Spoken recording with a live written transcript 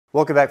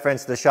Welcome back,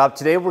 friends, to the shop.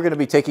 Today we're going to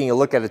be taking a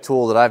look at a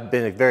tool that I've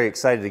been very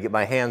excited to get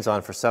my hands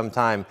on for some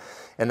time,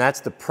 and that's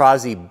the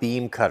Prezi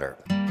beam cutter.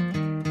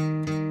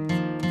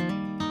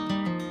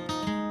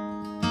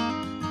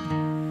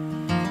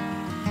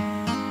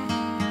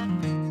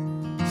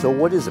 So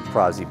what is a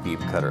Prezi beam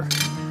cutter?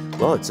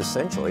 Well, it's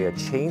essentially a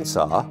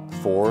chainsaw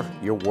for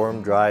your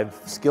worm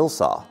drive skill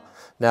saw.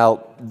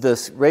 Now,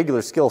 this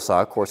regular skill saw,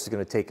 of course, is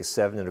going to take a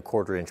 7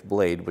 1/4 inch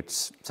blade, which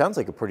sounds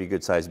like a pretty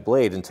good sized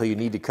blade until you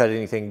need to cut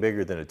anything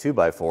bigger than a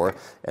 2x4,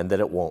 and then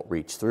it won't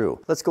reach through.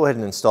 Let's go ahead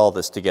and install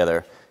this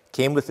together.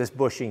 Came with this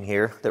bushing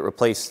here that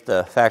replaced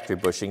the factory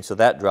bushing, so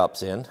that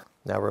drops in.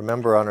 Now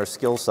remember, on our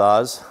skill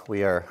saws,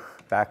 we are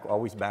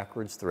always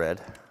backwards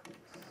thread.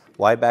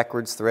 Why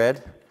backwards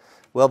thread?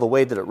 Well, the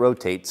way that it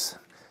rotates,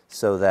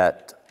 so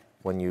that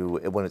when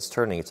it's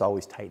turning, it's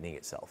always tightening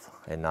itself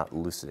and not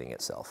loosening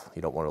itself.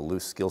 You don't want a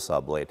loose skill saw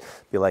blade.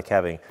 It'd be like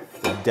having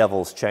the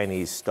devil's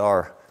Chinese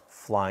star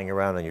flying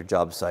around on your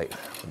job site.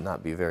 Would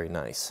not be very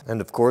nice.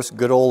 And of course,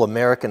 good old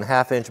American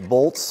 1/2 inch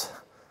bolts.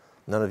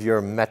 None of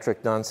your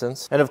metric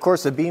nonsense. And of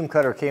course, the beam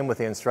cutter came with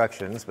the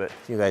instructions, but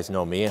you guys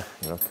know me.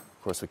 Of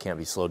course, we can't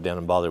be slowed down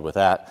and bothered with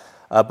that.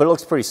 But it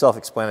looks pretty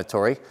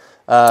self-explanatory.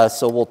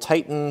 So we'll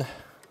tighten,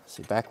 let's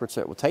see, backwards,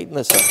 we'll tighten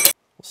this up.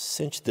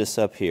 Cinch this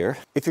up here.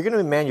 If you're going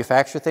to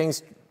manufacture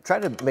things, try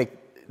to make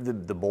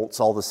the bolts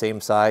all the same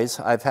size.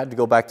 I've had to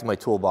go back to my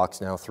toolbox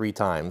now 3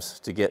 times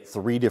to get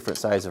 3 different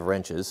sizes of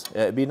wrenches.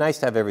 It'd be nice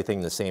to have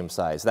everything the same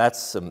size.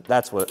 That's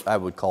what I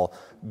would call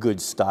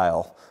good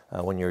style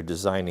when you're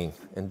designing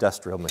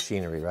industrial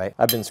machinery, right?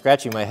 I've been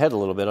scratching my head a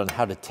little bit on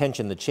how to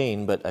tension the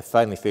chain, but I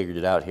finally figured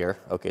it out here.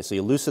 Okay, so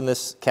you loosen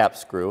this cap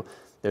screw.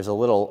 There's a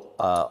little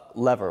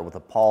lever with a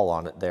pawl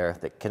on it there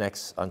that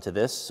connects onto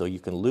this, so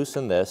you can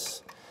loosen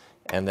this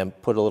and then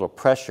put a little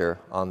pressure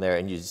on there,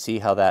 and you see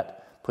how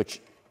that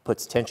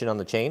puts tension on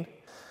the chain?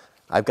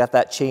 I've got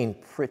that chain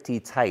pretty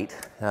tight.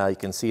 You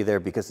can see there,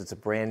 because it's a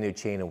brand new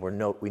chain, and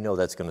we know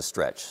that's going to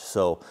stretch.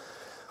 So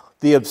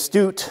the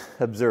astute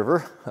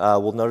observer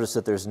will notice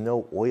that there's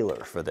no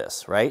oiler for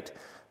this, right?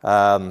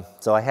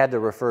 So I had to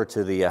refer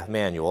to the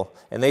manual,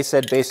 and they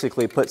said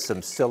basically put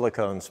some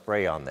silicone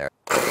spray on there.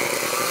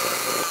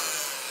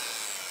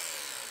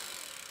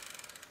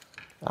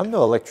 I'm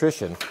no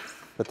electrician,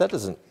 but that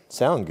doesn't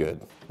sound good.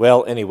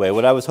 Well, anyway,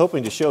 what I was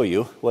hoping to show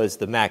you was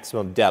the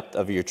maximum depth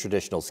of your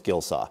traditional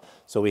skill saw.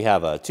 So we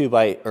have a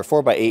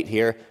 4x8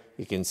 here.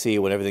 You can see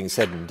when everything's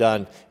said and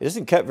done, it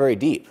doesn't cut very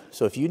deep.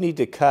 So if you need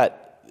to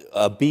cut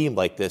a beam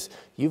like this,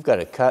 you've got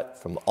to cut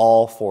from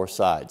all 4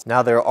 sides.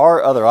 Now there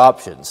are other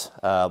options,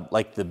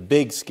 like the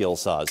big skill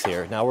saws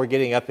here. Now we're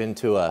getting up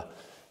into a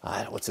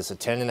 10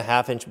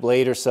 1/2 inch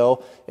blade or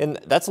so, and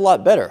that's a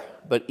lot better.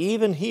 But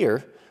even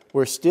here,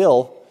 we're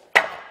still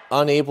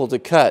unable to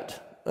cut.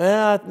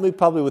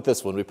 Probably with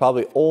this one, we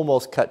probably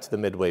almost cut to the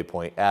midway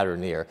point, at or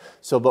near.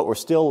 So, but we're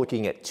still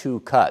looking at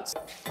 2 cuts.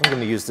 I'm going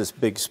to use this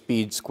big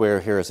speed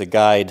square here as a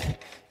guide.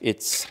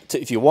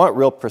 If you want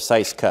real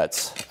precise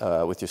cuts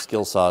with your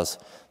skill saws,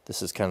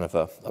 this is kind of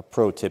a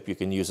pro tip. You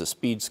can use a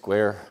speed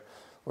square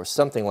or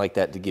something like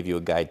that to give you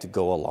a guide to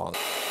go along.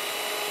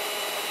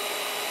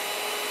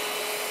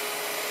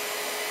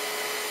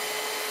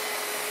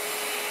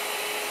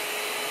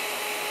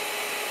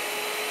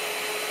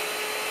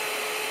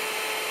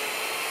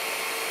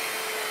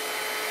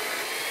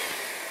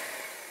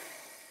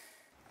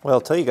 Well,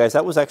 I'll tell you guys,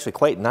 that was actually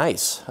quite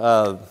nice.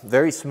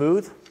 Very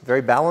smooth, very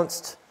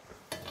balanced,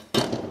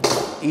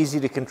 easy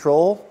to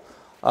control.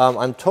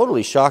 I'm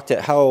totally shocked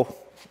at how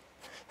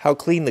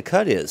clean the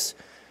cut is.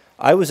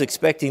 I was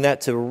expecting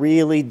that to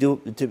really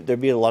there'd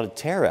be a lot of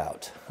tear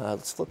out.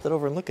 Let's flip that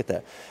over and look at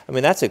that. I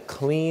mean, that's a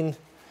clean,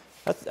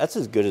 that's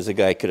as good as a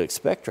guy could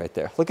expect right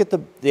there. Look at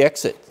the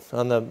exit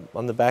on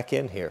the back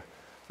end here.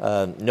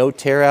 No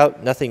tear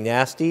out, nothing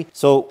nasty.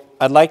 So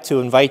I'd like to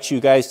invite you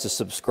guys to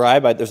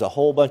subscribe. There's a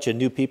whole bunch of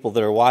new people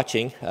that are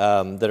watching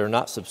that are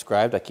not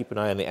subscribed. I keep an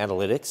eye on the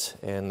analytics,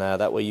 and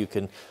that way you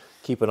can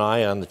keep an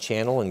eye on the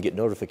channel and get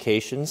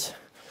notifications.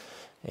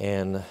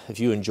 And if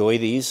you enjoy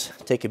these,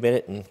 take a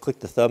minute and click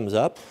the thumbs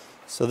up.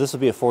 So this will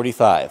be a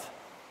 45.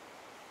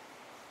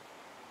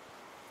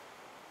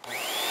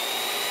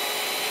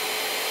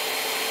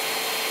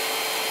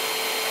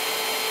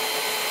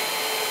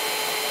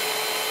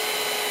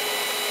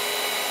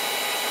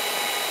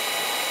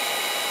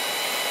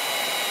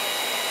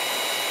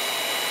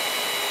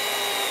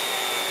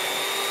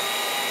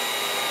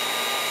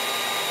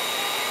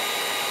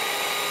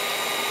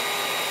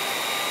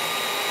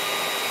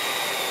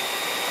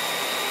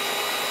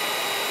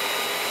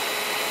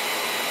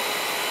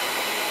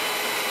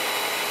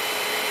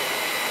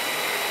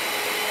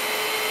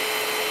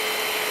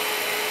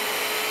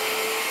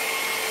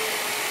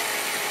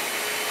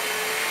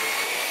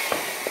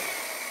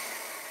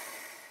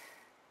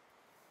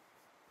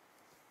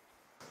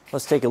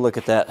 Let's take a look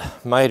at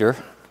that miter.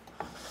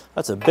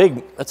 That's a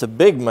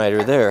big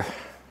miter there.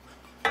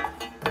 Oh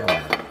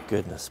my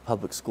goodness,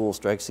 public school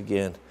strikes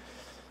again.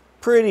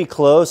 pretty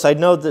close. I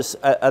know this,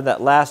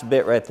 that last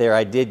bit right there,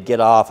 I did get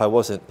off. I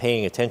wasn't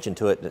paying attention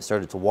to it and it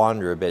started to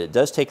wander a bit. It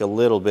does take a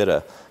little bit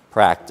of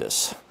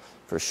practice,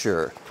 for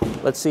sure.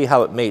 Let's see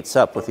how it mates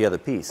up with the other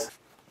piece.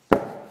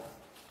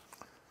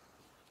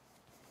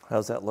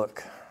 How's that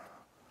look?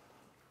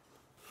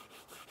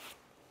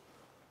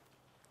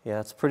 Yeah,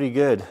 it's pretty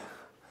good.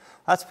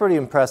 That's pretty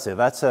impressive.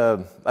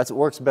 It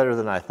works better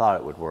than I thought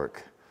it would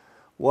work.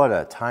 What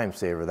a time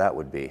saver that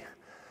would be.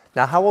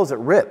 Now, how well does it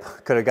rip?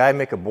 Could a guy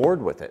make a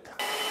board with it?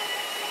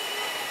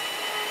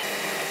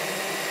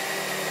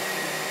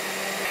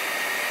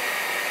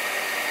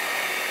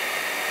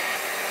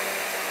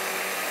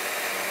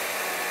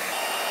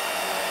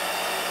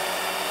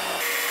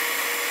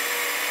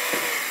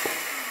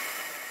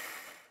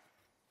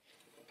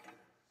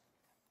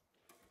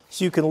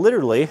 So you can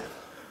literally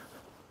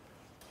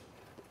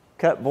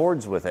cut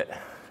boards with it.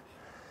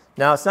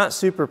 Now, it's not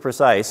super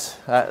precise,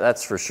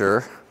 that's for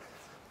sure.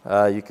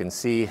 You can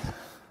see,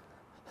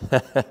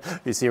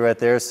 you see right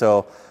there.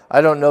 So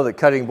I don't know that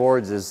cutting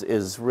boards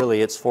is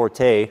really its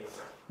forte,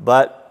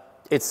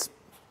 but it's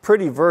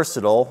pretty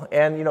versatile.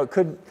 And you know, it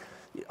could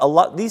a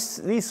lot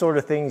these sort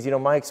of things. You know,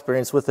 my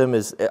experience with them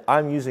is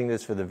I'm using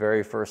this for the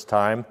very first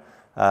time,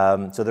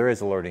 so there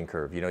is a learning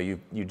curve. You know, you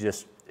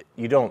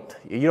don't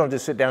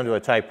just sit down to a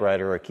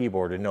typewriter or a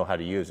keyboard and know how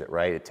to use it,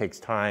 right? It takes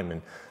time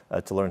and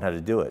to learn how to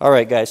do it. All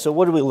right, guys. So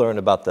what do we learn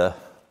about the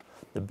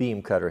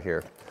beam cutter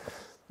here?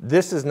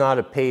 This is not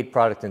a paid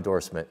product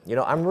endorsement. You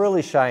know, I'm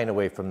really shying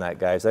away from that,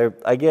 guys.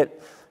 I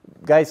get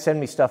guys send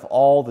me stuff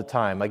all the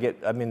time.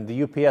 I mean,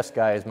 the UPS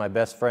guy is my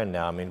best friend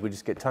now. I mean, we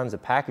just get tons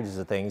of packages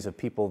of things of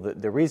people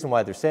that the reason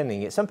why they're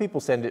sending it. Some people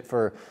send it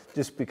for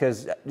just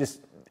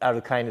out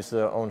of kindness of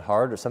their own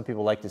heart, or some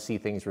people like to see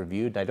things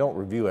reviewed. And I don't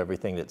review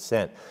everything that's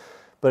sent.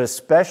 But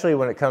especially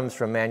when it comes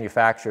from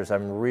manufacturers,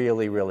 I'm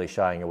really, really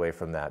shying away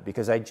from that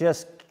because I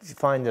just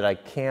find that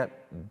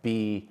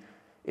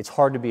it's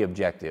hard to be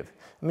objective.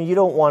 I mean, you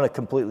don't want to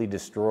completely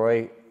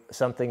destroy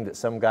something that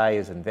some guy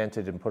has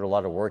invented and put a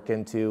lot of work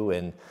into,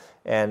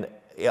 and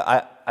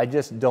I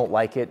just don't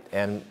like it.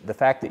 And the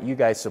fact that you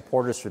guys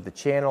support us through the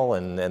channel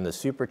and the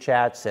super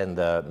chats and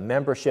the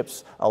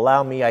memberships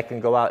allow me, I can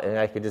go out and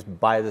I can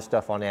just buy this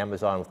stuff on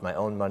Amazon with my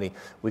own money.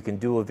 We can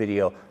do a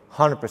video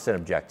 100%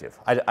 objective.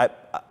 I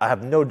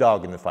have no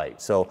dog in the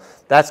fight. So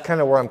that's kind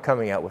of where I'm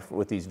coming at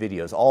with these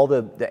videos. All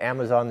the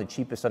Amazon, the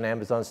cheapest on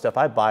Amazon stuff,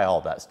 I buy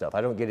all that stuff.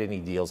 I don't get any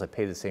deals. I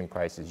pay the same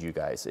price as you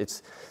guys.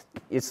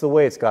 It's the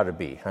way it's got to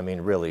be. I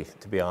mean, really,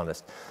 to be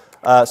honest.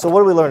 So what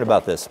do we learn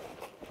about this?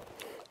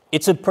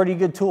 It's a pretty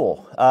good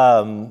tool.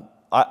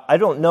 I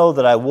don't know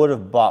that I would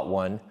have bought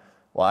one.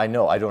 Well, I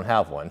know I don't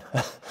have one.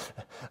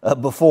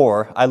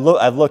 Before,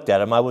 I've looked at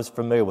them. I was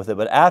familiar with it.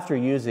 But after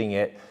using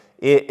it,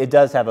 it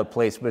does have a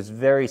place, but it's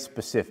very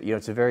specific. You know,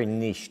 it's a very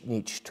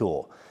niche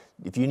tool.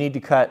 If you need to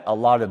cut a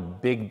lot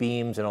of big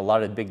beams and a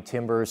lot of big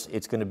timbers,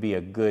 it's going to be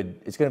a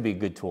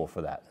good tool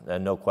for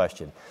that, no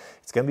question.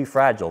 It's going to be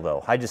fragile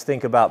though. I just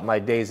think about my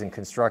days in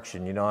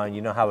construction. You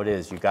know how it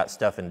is. You got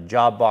stuff in a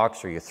job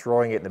box, or you're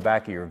throwing it in the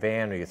back of your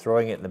van, or you're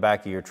throwing it in the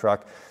back of your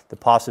truck. The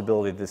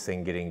possibility of this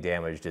thing getting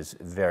damaged is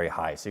very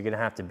high. So you're going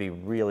to have to be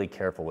really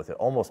careful with it.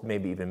 Almost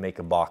maybe even make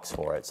a box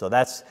for it. So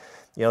that's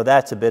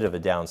a bit of a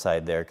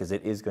downside there because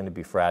it is going to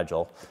be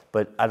fragile.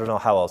 But I don't know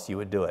how else you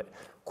would do it.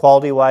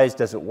 Quality-wise,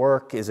 does it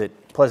work? Is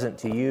it pleasant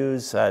to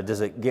use? Does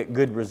it get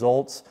good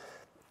results?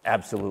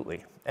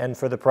 Absolutely. And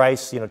for the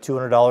price,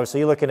 $200. So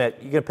you're going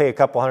to pay a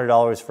couple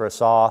 $100 for a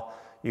saw.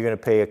 You're going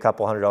to pay a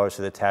couple $100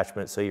 for the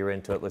attachment. So you're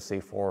into it, let's say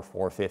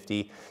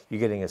 $450. You're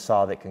getting a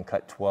saw that can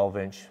cut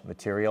 12-inch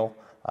material.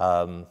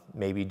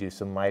 Maybe do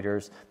some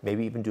miters.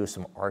 Maybe even do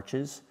some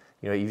arches.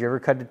 Have you ever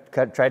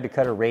tried to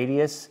cut a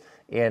radius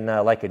in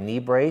like a knee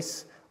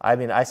brace? I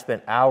mean, I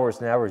spent hours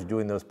and hours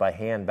doing those by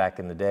hand back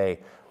in the day.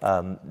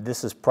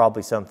 This is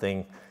probably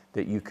something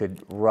that you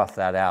could rough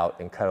that out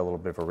and cut a little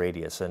bit of a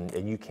radius,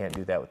 and you can't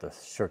do that with a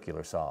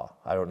circular saw.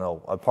 I don't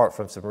know, apart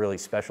from some really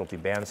specialty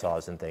band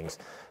saws and things,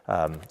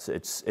 so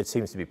it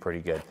seems to be pretty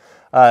good.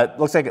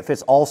 Looks like it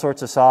fits all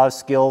sorts of saws,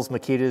 Skills,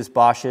 Makitas,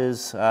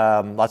 Bosches,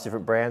 lots of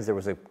different brands. There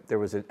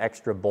was an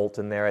extra bolt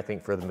in there, I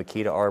think, for the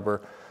Makita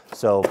arbor,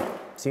 so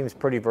seems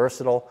pretty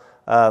versatile.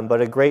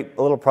 But a great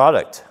little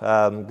product,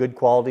 good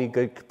quality,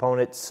 good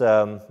components,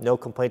 no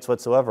complaints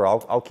whatsoever.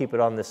 I'll keep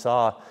it on the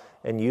saw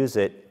and use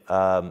it.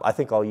 I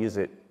think I'll use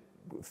it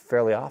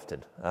fairly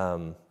often,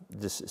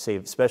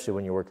 especially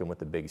when you're working with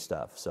the big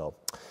stuff. So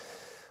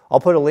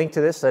I'll put a link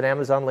to this, an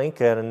Amazon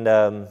link, and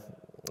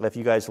if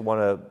you guys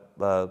want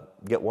to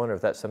get one, or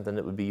if that's something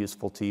that would be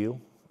useful to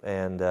you,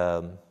 and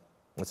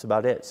that's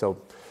about it.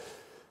 So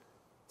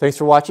thanks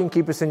for watching.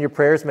 Keep us in your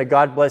prayers. May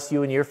God bless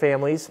you and your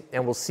families,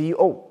 and we'll see you.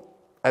 Oh,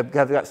 I've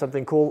got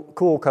something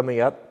cool coming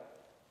up.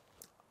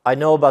 I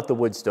know about the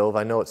wood stove.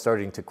 I know it's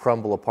starting to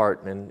crumble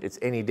apart, and it's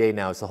any day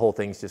now. The whole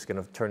thing's just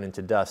going to turn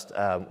into dust.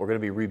 We're going to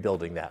be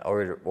rebuilding that.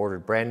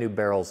 Ordered brand new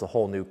barrels, a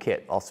whole new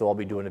kit. Also, I'll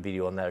be doing a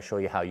video on that to show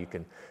you how you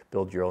can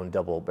build your own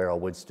double barrel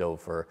wood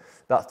stove for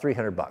about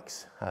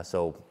 $300.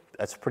 So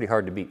that's pretty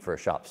hard to beat for a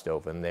shop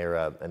stove, and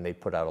they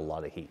put out a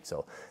lot of heat.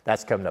 So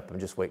that's coming up. I'm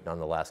just waiting on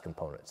the last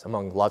components,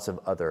 among lots of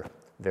other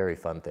very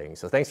fun things.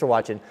 So thanks for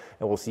watching,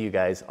 and we'll see you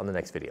guys on the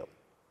next video.